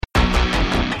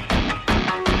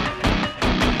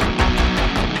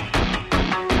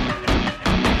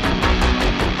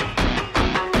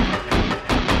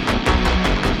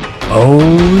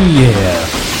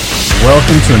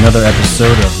welcome to another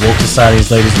episode of Woke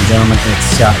Societies, ladies and gentlemen. It's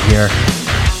Scott here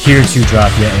to drop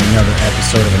yet another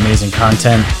episode of amazing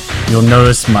content. You'll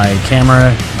notice my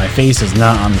camera, my face is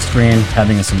not on the screen,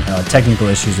 having some technical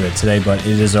issues with it today, but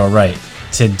it is all right.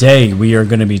 Today, we are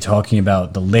going to be talking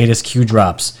about the latest Q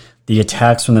drops, the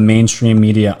attacks from the mainstream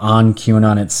media on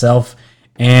QAnon itself,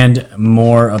 and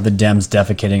more of the Dems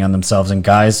defecating on themselves. And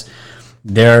guys,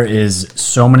 there is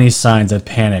so many signs of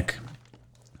panic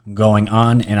going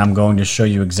on, and I'm going to show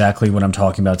you exactly what I'm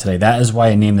talking about today. That is why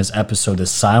I named this episode The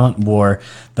Silent War,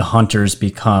 The Hunters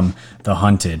Become the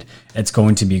Hunted. It's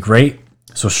going to be great,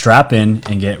 so strap in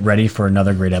and get ready for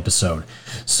another great episode.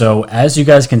 So as you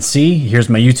guys can see, here's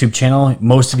my YouTube channel.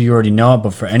 Most of you already know it,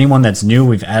 but for anyone that's new,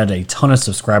 we've added a ton of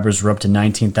subscribers. We're up to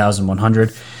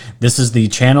 19,100. This is the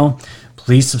channel.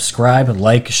 Please subscribe,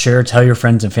 like, share, tell your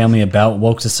friends and family about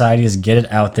Woke Societies. Get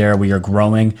it out there. We are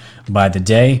growing by the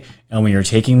day, and we are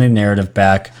taking the narrative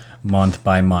back month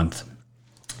by month.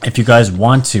 If you guys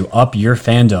want to up your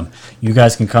fandom, you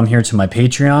guys can come here to my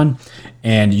Patreon,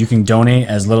 and you can donate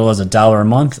as little as $1 a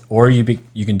month, or you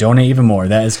can donate even more.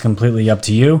 That is completely up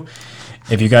to you.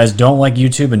 If you guys don't like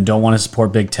YouTube and don't want to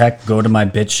support big tech, go to my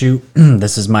BitChute.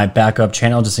 This is my backup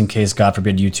channel, just in case, God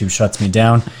forbid, YouTube shuts me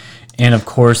down. And of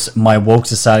course, my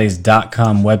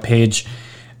wokesocieties.com webpage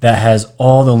that has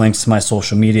all the links to my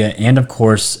social media. And of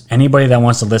course, anybody that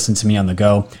wants to listen to me on the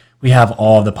go, we have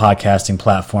all of the podcasting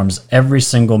platforms, every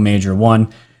single major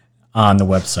one on the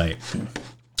website.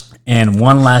 And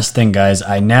one last thing, guys,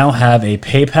 I now have a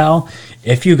PayPal.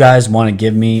 If you guys want to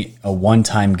give me a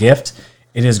one-time gift,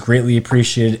 it is greatly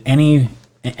appreciated. Any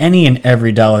and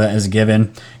every dollar that is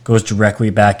given goes directly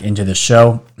back into the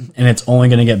show, and it's only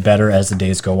going to get better as the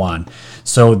days go on.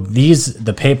 So the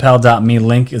paypal.me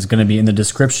link is going to be in the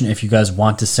description if you guys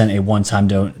want to send a one-time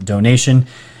donation.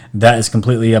 That is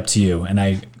completely up to you, and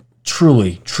I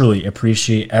truly, truly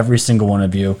appreciate every single one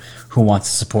of you who wants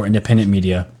to support independent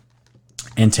media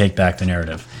and take back the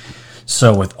narrative.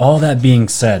 So with all that being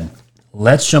said,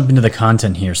 let's jump into the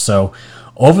content here. So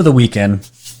over the weekend,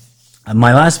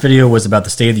 my last video was about the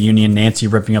State of the Union, Nancy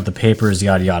ripping up the papers,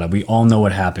 yada yada. We all know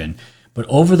what happened. But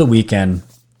over the weekend,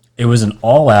 it was an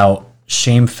all-out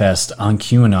shame fest on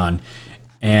QAnon,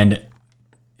 and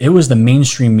it was the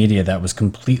mainstream media that was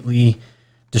completely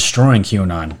destroying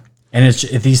QAnon. And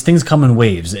these things come in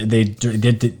waves. They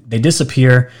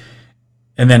disappear,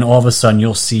 and then all of a sudden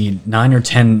you'll see 9 or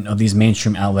 10 of these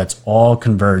mainstream outlets all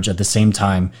converge at the same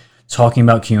time, talking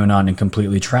about QAnon and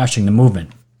completely trashing the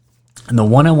movement. And the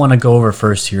one I want to go over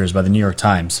first here is by the New York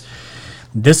Times.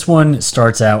 This one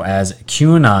starts out as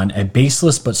QAnon, a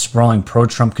baseless but sprawling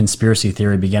pro-Trump conspiracy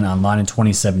theory began online in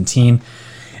 2017.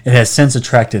 It has since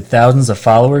attracted thousands of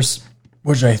followers,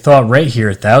 which I thought right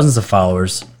here, thousands of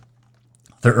followers.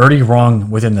 They're already wrong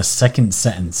within the second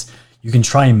sentence. You can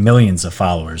try millions of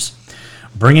followers.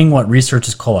 Bringing what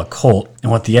researchers call a cult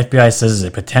and what the FBI says is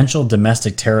a potential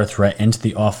domestic terror threat into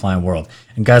the offline world.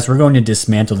 And guys, we're going to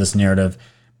dismantle this narrative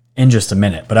in just a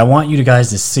minute, but I want you guys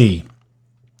to see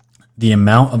the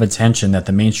amount of attention that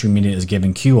the mainstream media is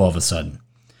giving Q all of a sudden.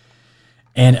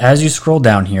 And as you scroll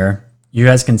down here, you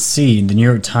guys can see the New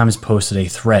York Times posted a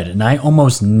thread, and I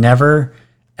almost never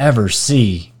ever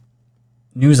see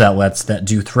news outlets that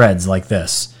do threads like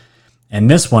this. And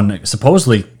this one,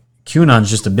 supposedly QAnon is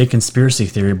just a big conspiracy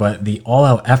theory, but the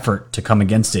all-out effort to come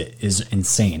against it is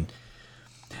insane.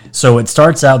 So it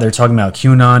starts out, they're talking about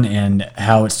QAnon and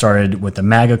how it started with the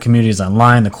MAGA communities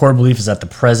online. The core belief is that the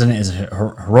president is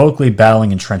heroically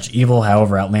battling entrenched evil,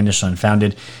 however outlandish and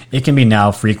unfounded. It can be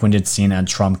now frequented, seen at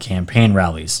Trump campaign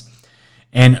rallies.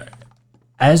 And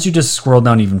as you just scroll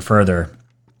down even further,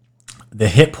 the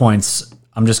hit points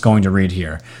I'm just going to read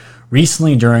here.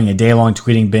 Recently, during a day-long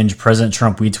tweeting binge, President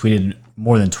Trump retweeted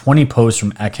more than 20 posts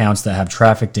from accounts that have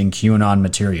trafficked in QAnon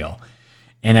material.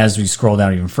 And as we scroll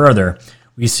down even further,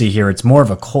 we see here it's more of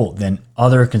a cult than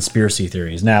other conspiracy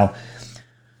theories. Now,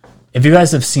 if you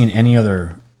guys have seen any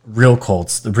other real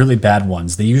cults, the really bad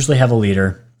ones, they usually have a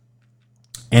leader,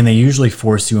 and they usually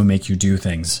force you and make you do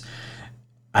things.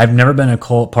 I've never been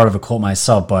part of a cult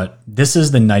myself, but this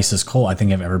is the nicest cult I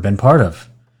think I've ever been part of,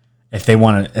 if they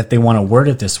want to word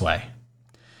it this way.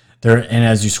 And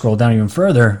as you scroll down even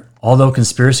further, although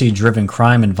conspiracy-driven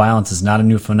crime and violence is not a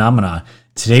new phenomenon,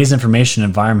 today's information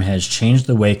environment has changed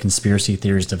the way conspiracy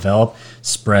theories develop,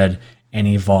 spread, and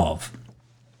evolve.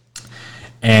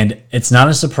 And it's not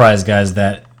a surprise, guys,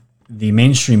 that the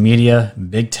mainstream media,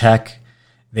 big tech,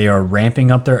 they are ramping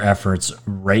up their efforts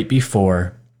right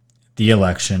before the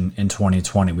election in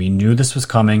 2020. We knew this was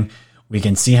coming. We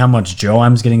can see how much Joe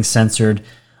M's getting censored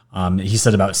He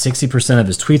said about 60% of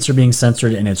his tweets are being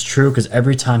censored, and it's true because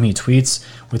every time he tweets,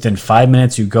 within 5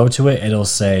 minutes you go to it, it'll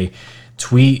say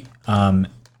tweet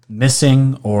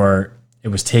missing or it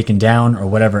was taken down or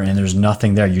whatever, and there's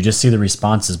nothing there. You just see the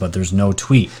responses, but there's no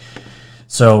tweet.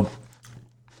 So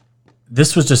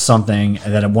this was just something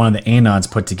that one of the Anons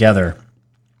put together,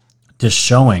 just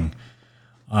showing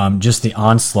just the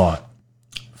onslaught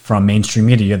from mainstream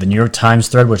media. You have the New York Times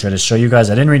thread, which I just show you guys.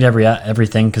 I didn't read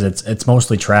everything because it's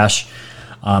mostly trash,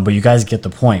 but you guys get the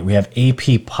point. We have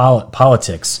AP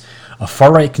Politics. A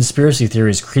far-right conspiracy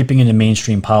theory is creeping into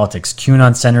mainstream politics.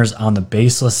 QAnon centers on the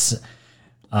baseless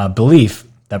belief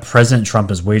that President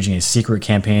Trump is waging a secret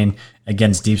campaign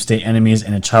against deep state enemies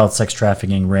and a child sex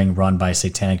trafficking ring run by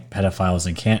satanic pedophiles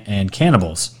and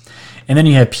cannibals. And then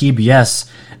you have PBS,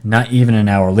 not even an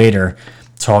hour later,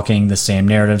 talking the same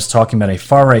narratives, talking about a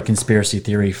far-right conspiracy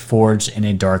theory forged in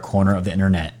a dark corner of the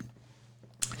internet.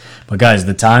 But guys,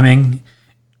 the timing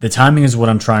is what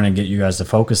I'm trying to get you guys to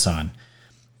focus on.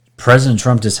 President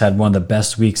Trump just had one of the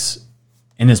best weeks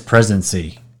in his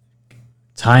presidency,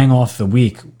 tying off the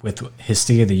week with his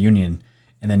State of the Union,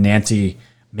 and then Nancy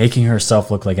making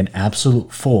herself look like an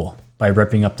absolute fool by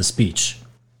ripping up the speech.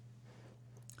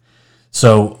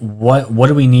 So what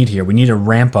do we need here? We need to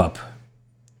ramp up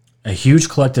a huge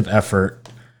collective effort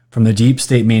from the deep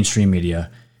state mainstream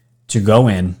media to go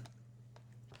in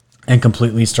and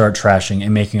completely start trashing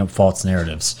and making up false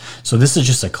narratives. So this is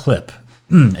just a clip,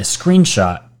 a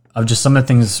screenshot of just some of the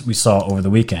things we saw over the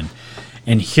weekend.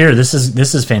 And here, this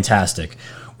is fantastic.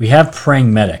 We have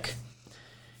Praying Medic.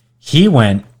 He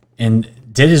went and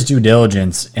did his due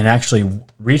diligence and actually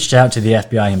reached out to the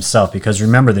FBI himself, because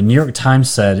remember, the New York Times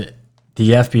said, the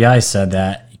FBI said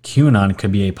that QAnon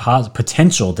could be a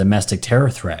potential domestic terror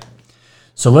threat.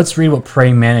 So let's read what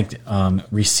Praying Medic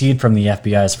received from the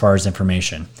FBI as far as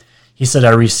information. He said,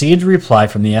 I received a reply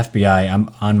from the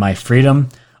FBI on my Freedom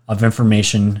of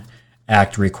Information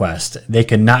Act request. They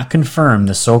could not confirm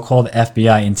the so-called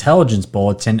FBI intelligence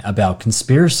bulletin about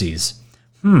conspiracies.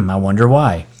 I wonder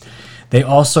why. They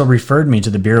also referred me to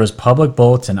the Bureau's public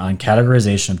bulletin on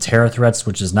categorization of terror threats,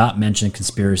 which does not mention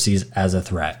conspiracies as a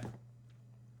threat.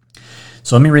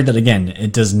 So let me read that again.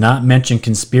 It does not mention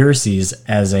conspiracies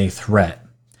as a threat.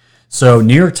 So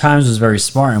New York Times was very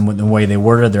smart in the way they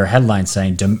worded their headline,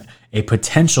 saying a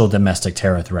potential domestic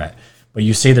terror threat. But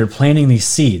you see they're planting these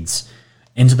seeds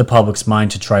into the public's mind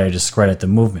to try to discredit the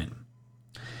movement,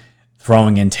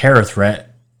 throwing in terror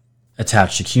threat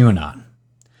attached to QAnon.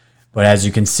 But as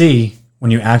you can see, when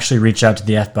you actually reach out to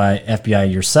the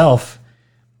FBI yourself,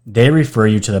 they refer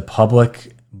you to the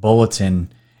public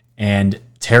bulletin, and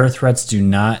terror threats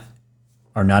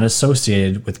are not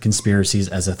associated with conspiracies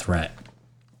as a threat.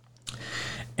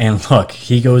 And look,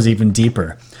 he goes even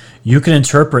deeper. You can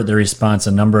interpret the response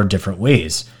a number of different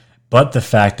ways, but the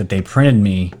fact that they pointed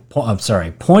me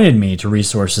to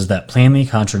resources that plainly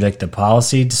contradict the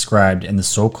policy described in the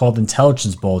so-called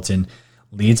intelligence bulletin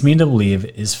leads me to believe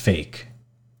is fake.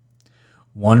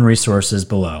 One resource is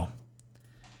below.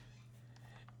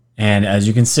 And as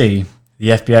you can see, the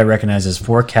FBI recognizes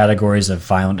 4 categories of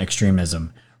violent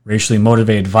extremism: racially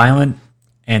motivated violent,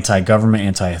 anti-government,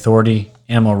 anti-authority,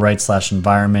 animal rights /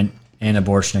 environment, and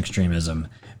abortion extremism.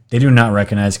 They do not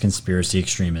recognize conspiracy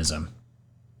extremism.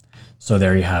 So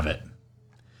there you have it.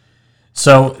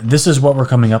 So this is what we're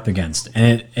coming up against.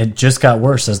 And it just got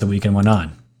worse as the weekend went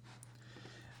on.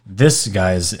 This,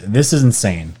 guys, this is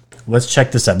insane. Let's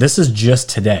check this out. This is just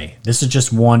today. This is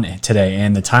just one today.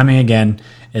 And the timing, again,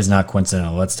 is not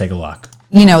coincidental. Let's take a look.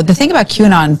 You know, the thing about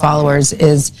QAnon followers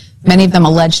is many of them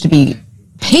alleged to be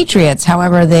patriots.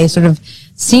 However, they sort of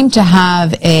seem to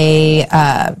have a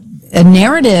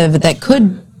narrative that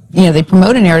could, they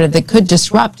promote a narrative that could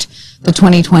disrupt the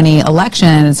 2020 election,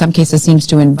 and in some cases seems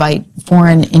to invite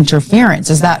foreign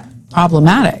interference. Is that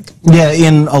problematic? Yeah,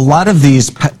 in a lot of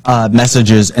these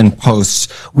messages and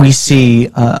posts, we see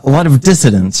a lot of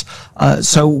dissidence.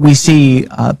 So we see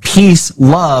peace,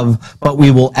 love, but we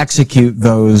will execute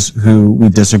those who we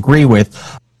disagree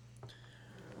with.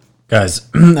 Guys,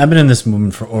 I've been in this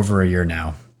movement for over a year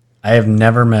now. I have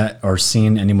never met or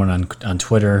seen anyone on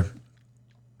Twitter,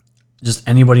 just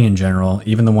anybody in general,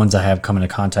 even the ones I have come into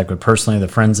contact with personally, the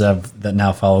friends that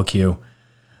now follow Q.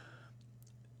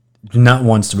 Not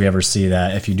once do we ever see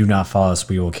that if you do not follow us,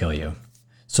 we will kill you.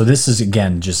 So this is,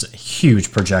 again, just a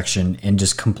huge projection and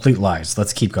just complete lies.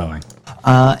 Let's keep going.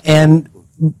 And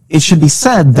it should be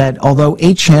said that although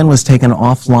 8chan was taken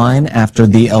offline after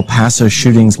the El Paso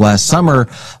shootings last summer,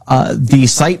 the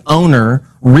site owner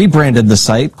rebranded the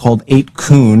site called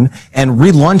 8kun and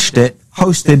relaunched it,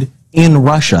 hosted in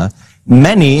Russia.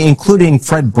 many, including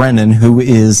Fred Brennan, who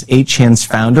is 8chan's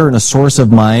founder and a source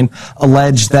of mine,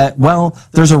 allege that, well,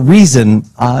 there's a reason.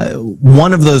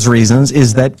 One of those reasons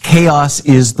is that chaos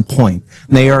is the point.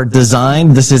 They are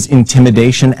designed, this is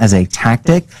intimidation as a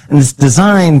tactic, and it's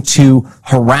designed to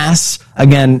harass,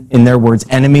 again, in their words,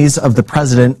 enemies of the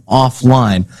president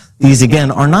offline. These, again,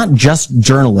 are not just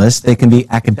journalists. They can be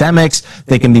academics.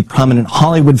 They can be prominent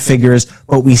Hollywood figures.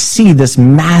 But we see this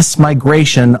mass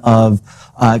migration of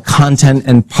content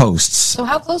and posts. So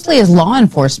how closely is law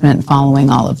enforcement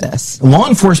following all of this? Law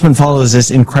enforcement follows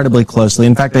this incredibly closely.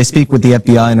 In fact, I speak with the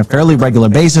FBI on a fairly regular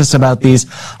basis about these.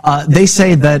 They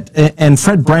say that, and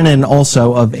Fred Brennan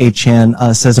also of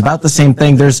 8chan says about the same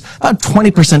thing. There's about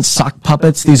 20% sock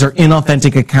puppets. These are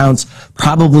inauthentic accounts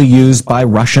probably used by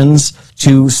Russians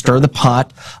to stir the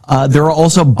pot. There are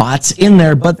also bots in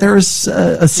there, but there's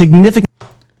a significant...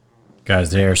 Guys,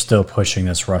 they are still pushing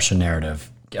this Russian narrative.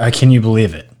 Can you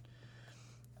believe it?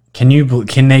 Can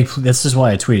they, this is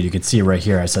why I tweeted, you can see it right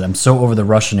here. I said, I'm so over the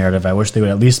Russian narrative, I wish they would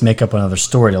at least make up another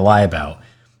story to lie about.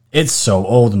 It's so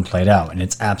old and played out, and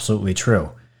it's absolutely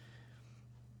true.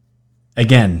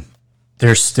 Again,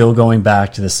 they're still going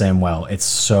back to the same well. It's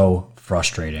so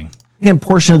frustrating.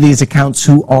 Portion of these accounts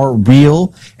who are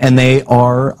real, and they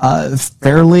are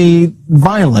fairly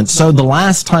violent. So the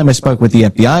last time I spoke with the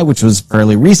FBI, which was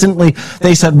fairly recently,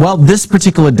 they said, well, this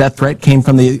particular death threat came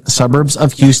from the suburbs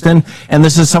of Houston, and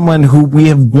this is someone who we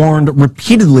have warned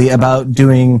repeatedly about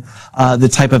doing the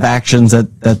type of actions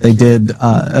that they did,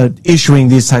 issuing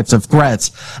these types of threats.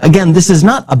 Again, this is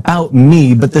not about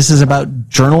me, but this is about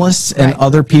journalists and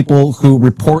other people who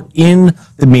report in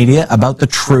the media about the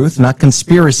truth, not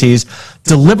conspiracies,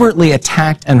 deliberately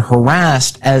attacked and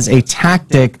harassed as a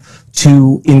tactic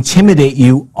to intimidate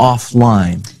you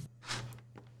offline.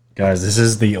 Guys, this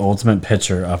is the ultimate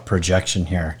picture of projection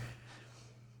here.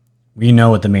 We know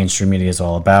what the mainstream media is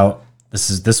all about.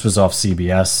 This was off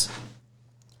CBS.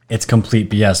 It's complete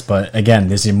BS, but again,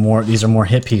 these are more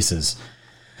hit pieces.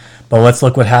 But let's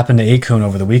look what happened to Akun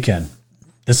over the weekend.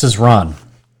 This is Ron,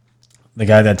 the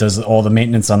guy that does all the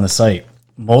maintenance on the site.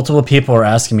 Multiple people are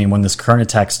asking me when this current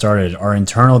attack started. Our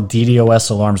internal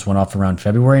DDoS alarms went off around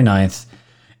February 9th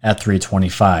at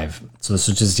 3:25. So this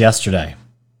was just yesterday.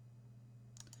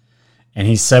 And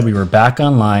he said we were back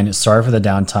online. Sorry for the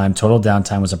downtime. Total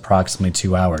downtime was approximately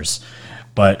 2 hours.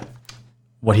 But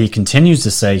what he continues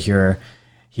to say here,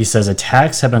 he says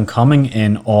attacks have been coming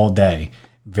in all day.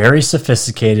 Very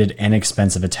sophisticated and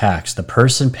expensive attacks. The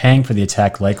person paying for the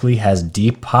attack likely has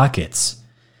deep pockets.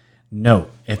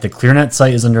 Note, if the ClearNet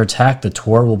site is under attack, the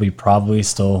Tor will be probably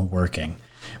still working.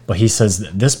 But he says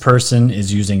that this person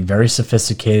is using very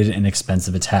sophisticated and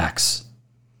expensive attacks.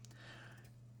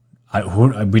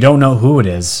 We don't know who it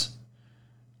is.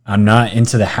 I'm not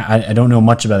into I don't know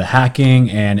much about the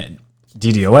hacking and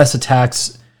DDoS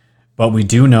attacks, but we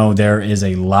do know there is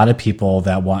a lot of people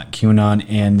that want QAnon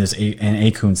and this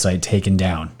Akun site taken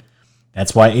down.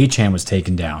 That's why 8chan was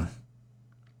taken down.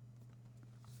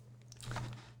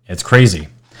 It's crazy.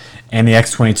 And the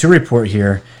X22 report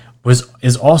here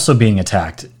is also being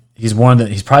attacked. He's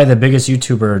probably the biggest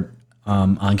YouTuber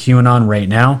on QAnon right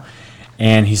now.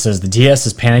 And he says the DS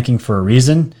is panicking for a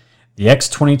reason. The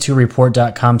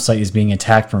X22report.com site is being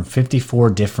attacked from 54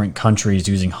 different countries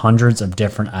using hundreds of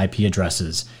different IP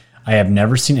addresses. I have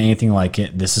never seen anything like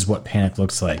it. This is what panic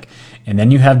looks like. And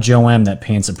then you have Joe M that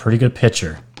paints a pretty good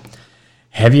picture.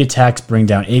 Heavy attacks bring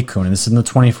down Akun, and this is in the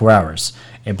 24 hours.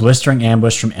 A blistering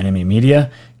ambush from enemy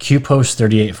media. Q post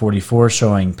 3844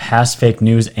 showing past fake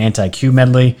news anti-Q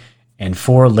medley. And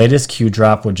 4 latest Q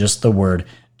drop with just the word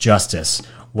justice.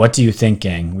 What do you think,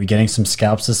 gang? We getting some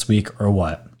scalps this week or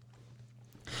what?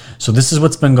 So this is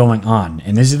what's been going on.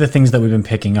 And these are the things that we've been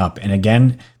picking up. And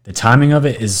again, the timing of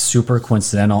it is super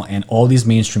coincidental. And all these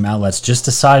mainstream outlets just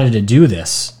decided to do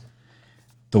this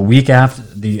the week after,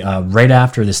 right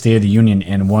after the State of the Union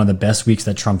and one of the best weeks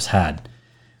that Trump's had.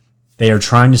 They are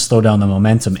trying to slow down the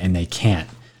momentum, and they can't.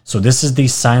 So this is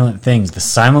these silent things, the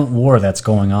silent war that's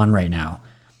going on right now.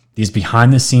 These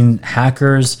behind-the-scenes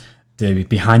hackers, the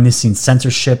behind-the-scenes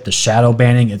censorship, the shadow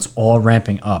banning, it's all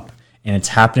ramping up. And it's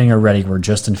happening already. We're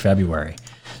just in February.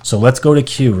 So let's go to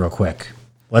Q real quick.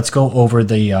 Let's go over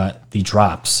the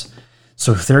drops.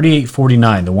 So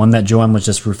 3849, the one that Joanne was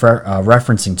just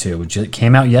referencing to, which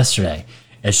came out yesterday,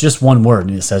 it's just one word,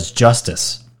 and it says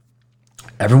justice.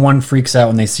 Everyone freaks out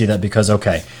when they see that because,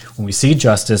 okay, when we see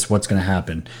justice, what's going to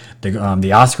happen? The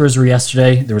Oscars were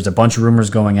yesterday. There was a bunch of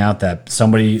rumors going out that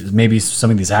maybe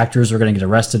some of these actors are going to get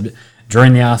arrested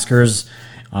during the Oscars.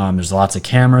 There's lots of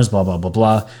cameras, blah, blah, blah,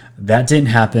 blah. That didn't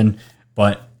happen,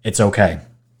 but it's okay.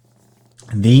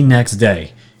 The next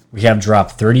day, We have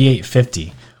drop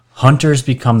 3850. Hunters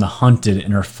become the hunted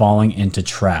and are falling into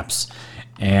traps.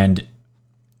 And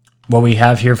what we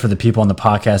have here for the people on the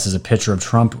podcast is a picture of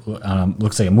Trump.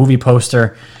 Looks like a movie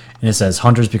poster. And it says,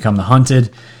 hunters become the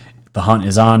hunted. The hunt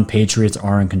is on. Patriots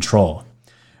are in control.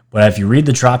 But if you read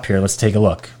the drop here, let's take a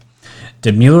look.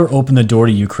 Did Mueller open the door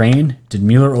to Ukraine? Did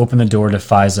Mueller open the door to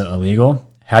FISA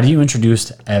illegal? How do you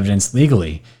introduce evidence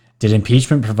legally? Did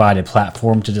impeachment provide a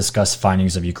platform to discuss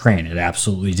findings of Ukraine? It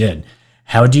absolutely did.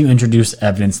 How do you introduce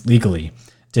evidence legally?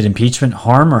 Did impeachment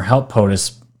harm or help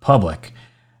POTUS public?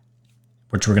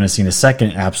 Which we're going to see in a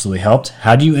second, it absolutely helped.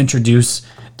 How do you introduce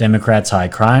Democrats' high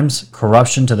crimes,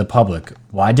 corruption to the public?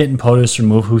 Why didn't POTUS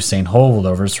remove Hussein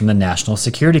holdovers from the National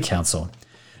Security Council?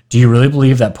 Do you really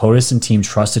believe that POTUS and team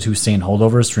trusted Hussein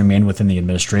holdovers to remain within the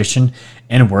administration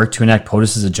and work to enact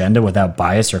POTUS's agenda without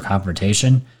bias or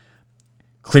confrontation?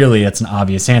 Clearly, that's an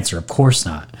obvious answer. Of course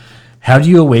not. How do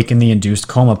you awaken the induced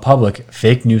coma public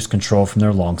fake news control from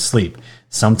their long sleep?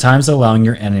 Sometimes allowing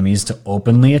your enemies to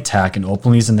openly attack and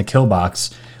openly is in the kill box.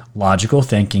 Logical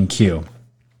thinking Q.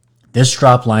 This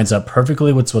drop lines up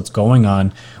perfectly with what's going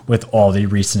on with all the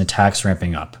recent attacks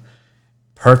ramping up.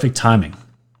 Perfect timing.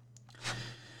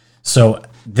 So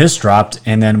this dropped,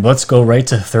 and then let's go right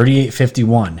to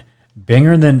 3851.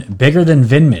 Bigger than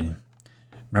Vindman.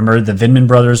 Remember, the Vindman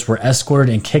brothers were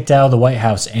escorted and kicked out of the White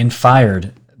House and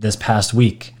fired this past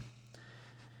week.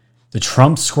 The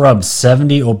Trump scrubbed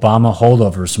 70 Obama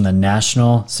holdovers from the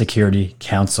National Security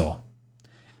Council.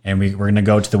 And we're going to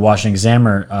go to the Washington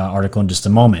Examiner article in just a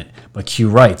moment. But Q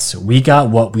writes, we got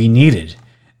what we needed.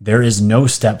 There is no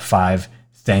step 5.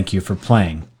 Thank you for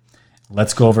playing.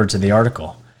 Let's go over to the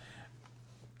article.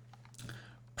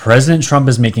 President Trump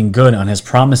is making good on his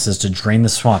promises to drain the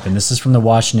swamp, and this is from the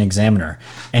Washington Examiner,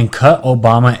 and cut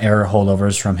Obama-era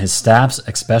holdovers from his staffs,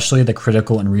 especially the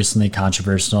critical and recently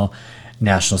controversial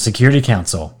National Security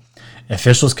Council.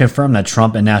 Officials confirm that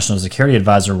Trump and National Security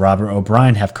Advisor Robert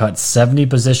O'Brien have cut 70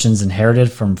 positions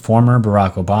inherited from former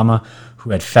Barack Obama, who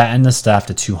had fattened the staff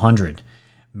to 200.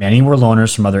 Many were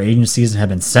loaners from other agencies and have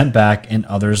been sent back, and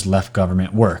others left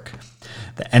government work.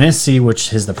 The NSC,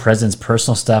 which is the president's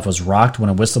personal staff, was rocked when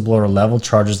a whistleblower leveled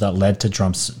charges that led to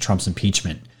Trump's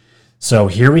impeachment. So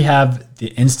here we have the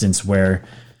instance where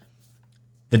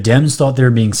the Dems thought they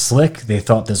were being slick. They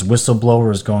thought this whistleblower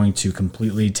was going to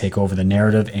completely take over the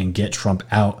narrative and get Trump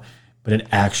out, but it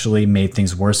actually made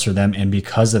things worse for them. And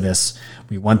because of this,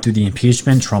 we went through the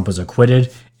impeachment, Trump was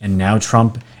acquitted, and now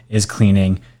Trump is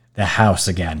cleaning the house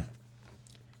again.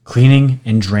 Cleaning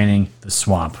and draining the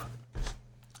swamp.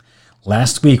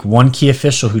 Last week, one key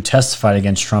official who testified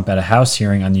against Trump at a House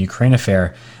hearing on the Ukraine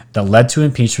affair that led to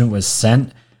impeachment was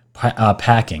sent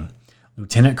packing.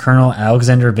 Lieutenant Colonel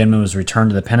Alexander Vindman was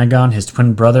returned to the Pentagon. His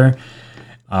twin brother,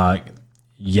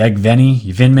 Yevgeny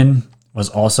Vindman, was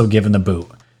also given the boot.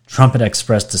 Trump had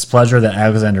expressed displeasure that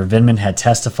Alexander Vindman had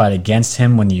testified against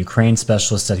him when the Ukraine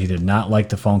specialist said he did not like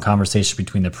the phone conversation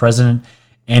between the president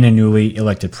and a newly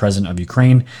elected president of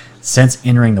Ukraine. Since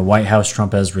entering the White House,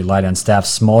 Trump has relied on staff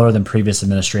smaller than previous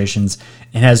administrations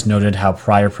and has noted how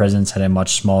prior presidents had a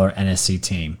much smaller NSC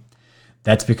team.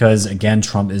 That's because, again,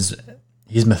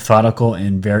 he's methodical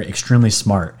and very extremely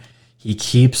smart. He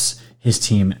keeps his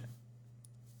team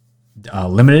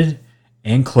limited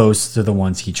and close to the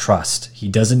ones he trusts. He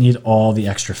doesn't need all the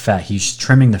extra fat. He's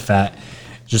trimming the fat.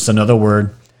 Just another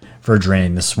word for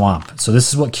draining the swamp. So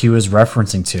this is what Q is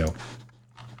referencing to.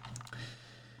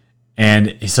 And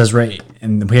he says, right,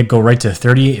 and we go right to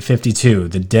 3852.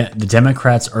 The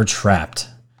Democrats are trapped.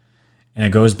 And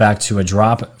it goes back to a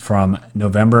drop from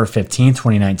November 15,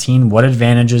 2019. What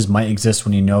advantages might exist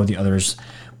when you know the other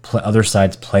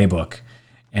side's playbook?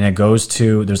 And it goes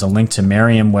to, there's a link to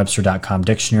Merriam-Webster.com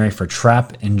dictionary for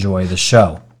trap. Enjoy the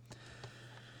show.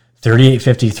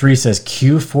 3853 says,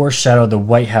 Q foreshadowed the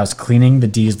White House cleaning the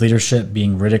D's leadership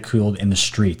being ridiculed in the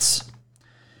streets.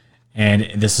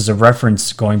 And this is a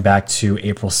reference going back to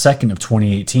April 2nd of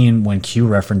 2018 when Q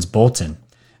referenced Bolton.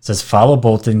 It says, follow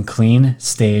Bolton, clean,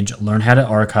 stage, learn how to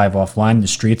archive offline. The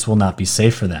streets will not be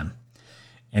safe for them.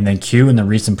 And then Q in the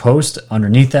recent post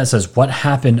underneath that says, what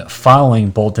happened following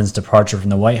Bolton's departure from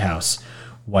the White House?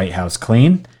 White House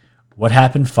clean? What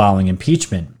happened following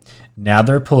impeachment? Now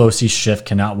their Pelosi shift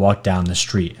cannot walk down the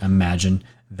street. Imagine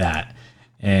that.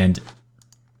 And,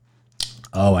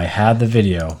 oh, I had the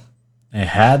video.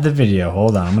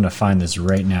 Hold on, I'm going to find this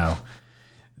right now.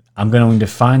 I'm going to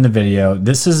find the video.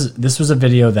 This was a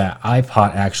video that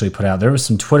iPod actually put out. There was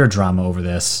some Twitter drama over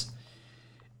this.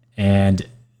 And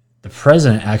the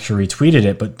president actually retweeted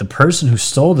it, but the person who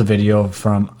stole the video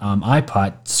from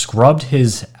iPod scrubbed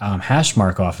his hash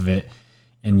mark off of it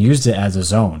and used it as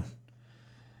his own.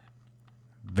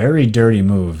 Very dirty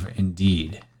move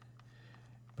indeed.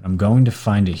 But I'm going to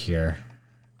find it here.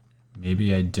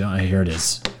 Maybe I don't. Here it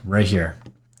is. Right here.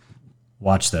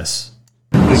 Watch this.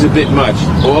 It's a bit much.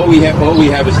 All we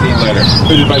have is the letter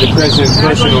written by the president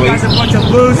personally.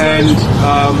 And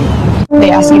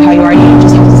they ask you how you are, you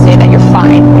just have to say that you're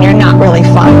fine when you're not really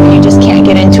fine. You just can't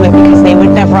get into it because they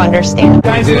would never understand.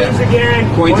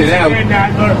 Pointed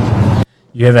out.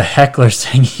 You have a heckler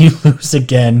saying you lose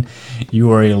again, you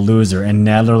are a loser, and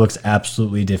Nadler looks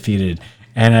absolutely defeated.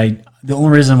 And the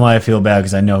only reason why I feel bad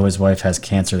because I know his wife has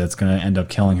cancer that's going to end up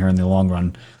killing her in the long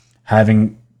run.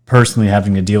 Personally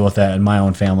having to deal with that in my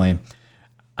own family,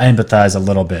 I empathize a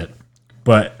little bit.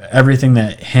 But everything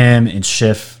that him and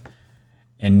Schiff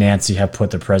and Nancy have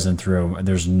put the president through,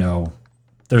 there's no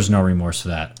remorse for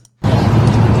that.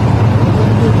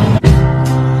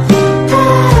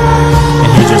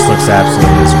 And he just looks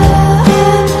absolutely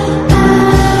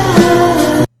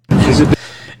miserable.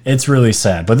 It's really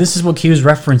sad. But this is what Q is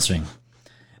referencing.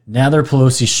 Nather,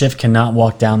 Pelosi, Schiff cannot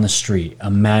walk down the street.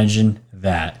 Imagine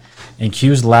that. And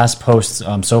Q's last posts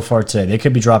so far today, they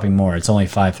could be dropping more. It's only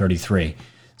 5:33.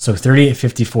 So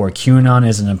 38:54. QAnon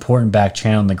is an important back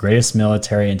channel in the greatest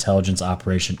military intelligence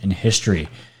operation in history.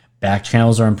 Back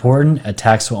channels are important.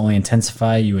 Attacks will only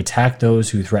intensify. You attack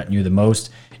those who threaten you the most.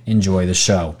 Enjoy the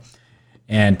show.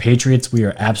 And Patriots, we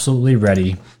are absolutely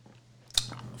ready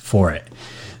for it.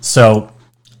 So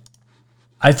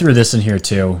I threw this in here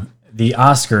too. The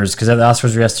Oscars, because the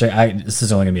Oscars were yesterday, this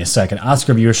is only going to be a second.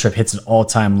 Oscar viewership hits an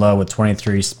all-time low with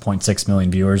 23.6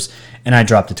 million viewers, and I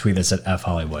dropped a tweet that said F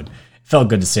Hollywood. It felt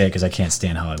good to say it because I can't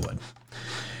stand Hollywood.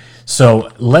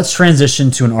 So let's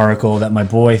transition to an article that my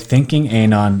boy Thinking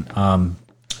Anon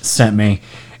sent me.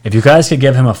 If you guys could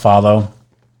give him a follow,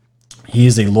 he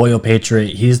is a loyal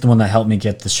patriot. He's the one that helped me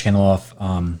get this channel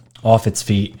off its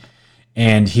feet.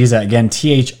 And he's at, again,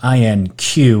 THINQING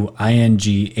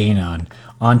Anon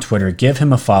on Twitter. Give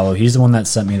him a follow. He's the one that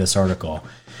sent me this article.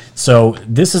 So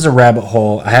this is a rabbit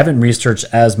hole. I haven't researched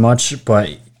as much,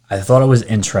 but I thought it was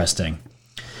interesting.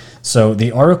 So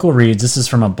the article reads, this is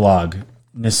from a blog,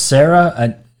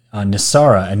 NESARA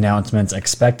announcements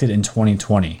expected in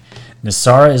 2020.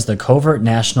 NESARA is the Covert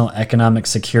National Economic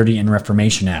Security and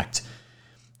Reformation Act.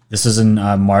 This is in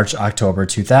October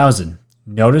 2000.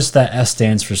 Notice that S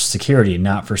stands for security,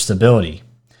 not for stability.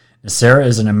 NESARA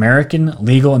is an American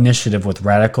legal initiative with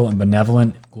radical and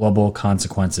benevolent global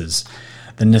consequences.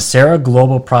 The NESARA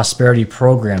Global Prosperity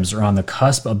Programs are on the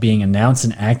cusp of being announced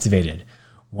and activated.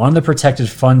 One of the protected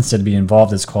funds said to be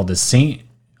involved is called the St.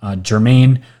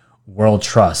 Germain World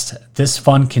Trust. This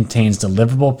fund contains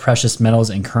deliverable precious metals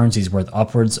and currencies worth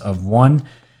upwards of $1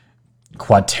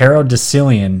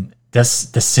 quaternodecillion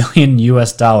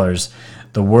US dollars.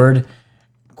 The word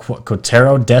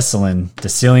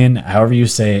quaternodecillion, however you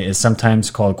say it, is sometimes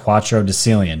called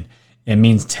quattrodecillion. It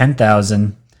means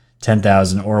 10,000,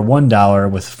 or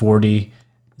 $1 with 40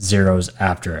 zeros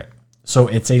after it. So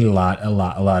it's a lot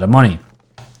of money.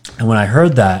 And when I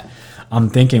heard that, I'm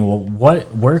thinking, well,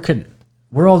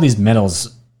 where all these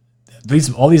metals,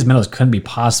 all these metals couldn't be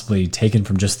possibly taken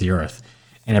from just the Earth.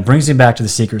 And it brings me back to the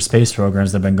secret space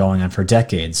programs that have been going on for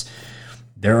decades.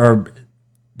 There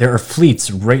are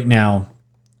fleets right now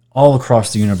all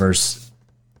across the universe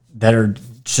that are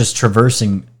just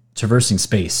traversing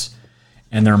space,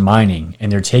 and they're mining, and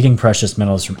they're taking precious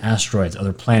metals from asteroids,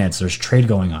 other planets. There's trade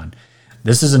going on.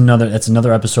 That's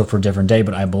another episode for a different day,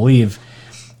 but I believe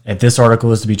if this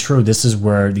article is to be true, this is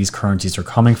where these currencies are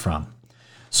coming from.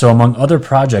 So among other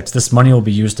projects, this money will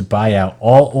be used to buy out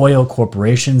all oil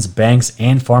corporations, banks,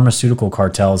 and pharmaceutical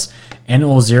cartels, and it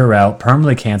will zero out,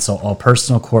 permanently cancel all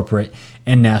personal, corporate,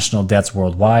 and national debts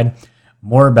worldwide.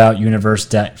 More about universe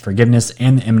debt forgiveness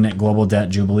and the imminent global debt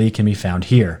jubilee can be found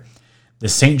here. The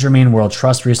St. Germain World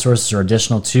Trust resources are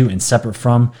additional to and separate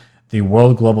from the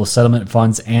World Global Settlement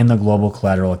Funds and the Global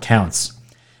Collateral Accounts.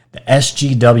 The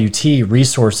SGWT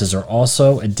resources are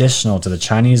also additional to the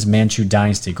Chinese Manchu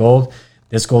Dynasty gold.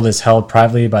 This gold is held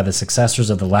privately by the successors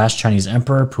of the last Chinese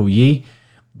emperor, Puyi.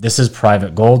 This is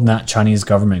private gold, not Chinese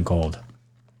government gold.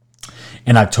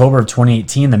 In October of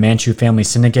 2018, the Manchu family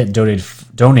syndicate donated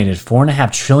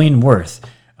 $4.5 trillion worth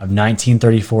of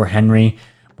 1934 Henry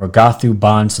Rogathu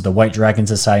bonds to the White Dragon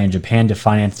Society in Japan to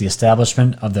finance the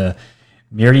establishment of the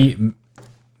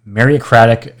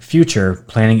Meritocratic Future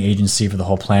Planning Agency for the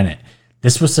whole planet.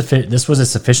 This was a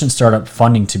sufficient startup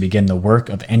funding to begin the work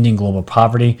of ending global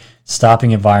poverty, stopping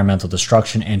environmental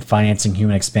destruction, and financing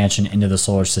human expansion into the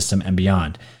solar system and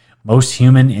beyond. Most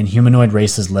human and humanoid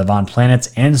races live on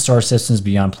planets and star systems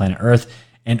beyond planet Earth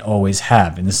and always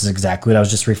have. And this is exactly what I was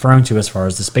just referring to as far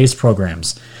as the space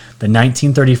programs. The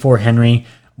 1934 Henry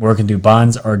More can do.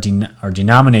 Bonds are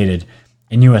denominated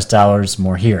in U.S. dollars.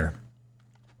 More here.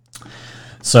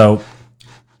 So,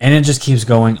 and it just keeps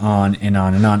going on and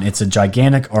on and on. It's a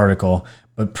gigantic article,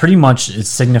 but pretty much it's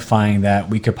signifying that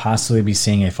we could possibly be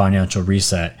seeing a financial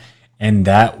reset, and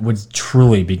that would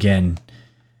truly begin.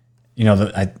 You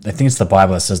know, I think it's the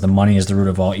Bible that says the money is the root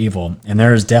of all evil, and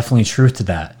there is definitely truth to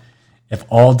that. If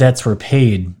all debts were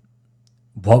paid,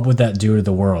 what would that do to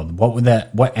the world?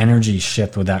 What energy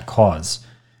shift would that cause?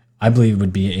 I believe it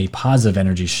would be a positive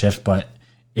energy shift, but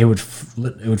it would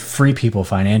free people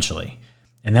financially.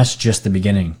 And that's just the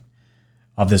beginning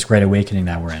of this great awakening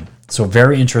that we're in. So,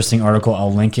 very interesting article.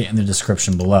 I'll link it in the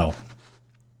description below.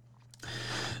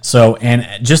 So,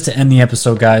 and just to end the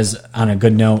episode, guys, on a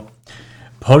good note,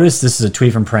 POTUS, this is a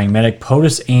tweet from Praying Medic,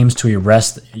 POTUS aims to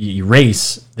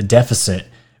erase the deficit.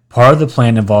 Part of the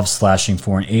plan involves slashing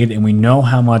foreign aid, and we know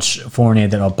how much foreign aid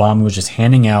that Obama was just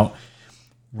handing out,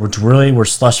 which really were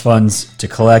slush funds to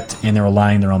collect, and they were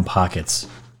lining their own pockets.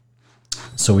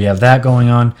 So we have that going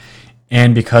on,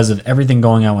 and because of everything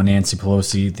going on with Nancy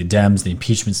Pelosi, the Dems, the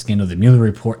impeachment scandal, the Mueller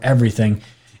report, everything,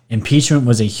 impeachment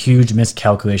was a huge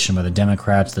miscalculation by the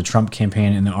Democrats. The Trump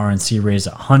campaign and the RNC raised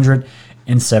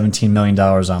 $117 million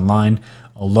online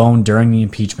alone during the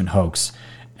impeachment hoax.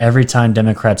 Every time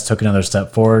Democrats took another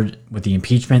step forward with the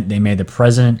impeachment, they made the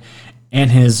president and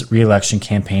his re-election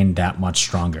campaign that much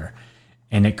stronger.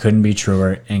 And it couldn't be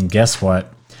truer. And guess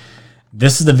what?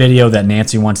 This is the video that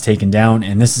Nancy wants taken down,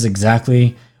 and this is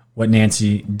exactly what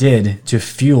Nancy did to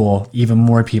fuel even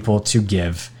more people to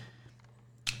give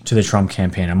to the Trump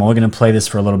campaign. I'm only going to play this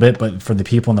for a little bit, but for the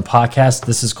people in the podcast,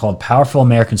 this is called Powerful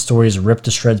American Stories Ripped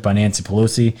to Shreds by Nancy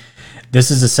Pelosi.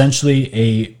 This is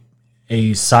essentially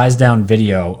a sized down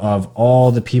video of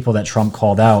all the people that Trump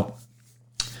called out,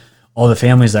 all the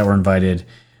families that were invited,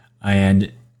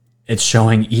 and it's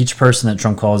showing each person that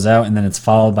Trump calls out, and then it's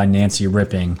followed by Nancy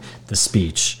ripping the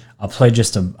speech. I'll play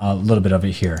just a little bit of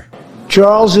it here.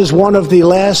 Charles is one of the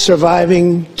last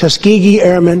surviving Tuskegee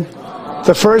Airmen,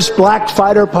 the first black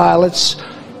fighter pilots,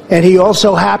 and he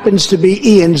also happens to be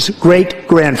Ian's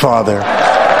great-grandfather.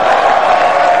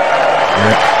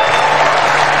 Yep.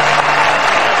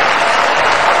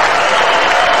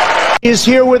 He is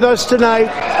here with us tonight,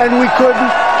 and we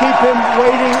couldn't keep him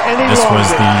waiting any longer. This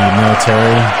was the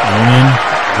military union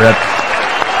rip.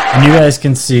 And you guys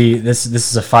can see, this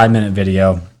is a 5-minute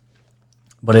video,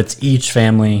 but it's each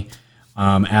family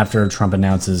after Trump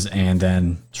announces, and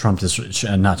then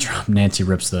Nancy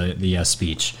rips the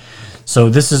speech. So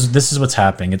this is what's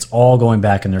happening. It's all going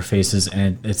back in their faces,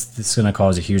 and it's going to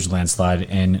cause a huge landslide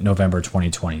in November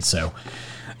 2020. So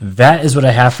that is what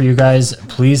I have for you guys.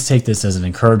 Please take this as an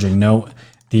encouraging note.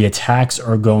 The attacks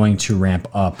are going to ramp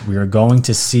up. We are going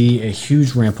to see a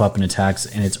huge ramp up in attacks,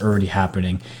 and it's already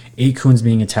happening. 8Coons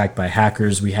being attacked by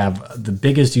hackers. We have the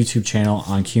biggest YouTube channel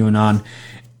on QAnon,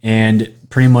 and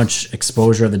pretty much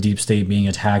exposure of the deep state being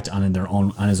attacked on his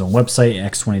own website,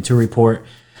 X22 report.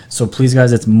 So please,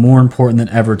 guys, it's more important than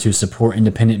ever to support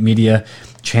independent media,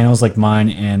 channels like mine,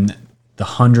 and the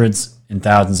hundreds and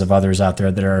thousands of others out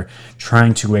there that are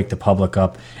trying to wake the public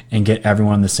up and get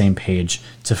everyone on the same page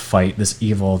to fight this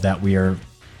evil that we are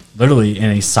literally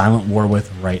in a silent war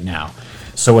with right now.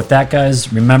 So with that,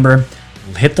 guys, remember,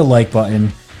 hit the like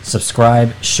button,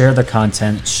 subscribe, share the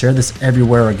content, share this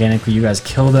everywhere organically. You guys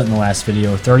killed it in the last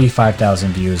video,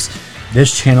 35,000 views.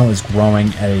 This channel is growing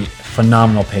at a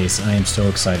phenomenal pace, and I am so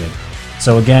excited.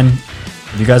 So again,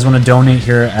 if you guys want to donate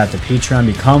here at the Patreon,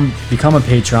 become a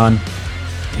patron.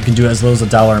 You can do as little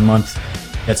as $1 a month.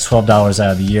 That's $12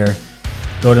 out of the year.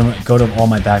 Go to all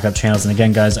my backup channels. And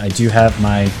again, guys, I do have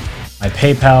my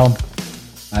PayPal.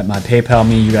 At my PayPal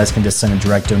me, you guys can just send a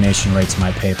direct donation right to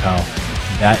my PayPal.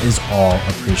 That is all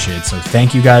appreciated. So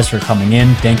thank you guys for coming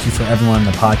in. Thank you for everyone on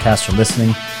the podcast for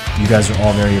listening. You guys are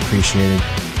all very appreciated.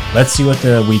 Let's see what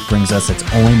the week brings us. It's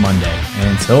only Monday. And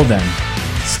until then,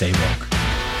 stay woke.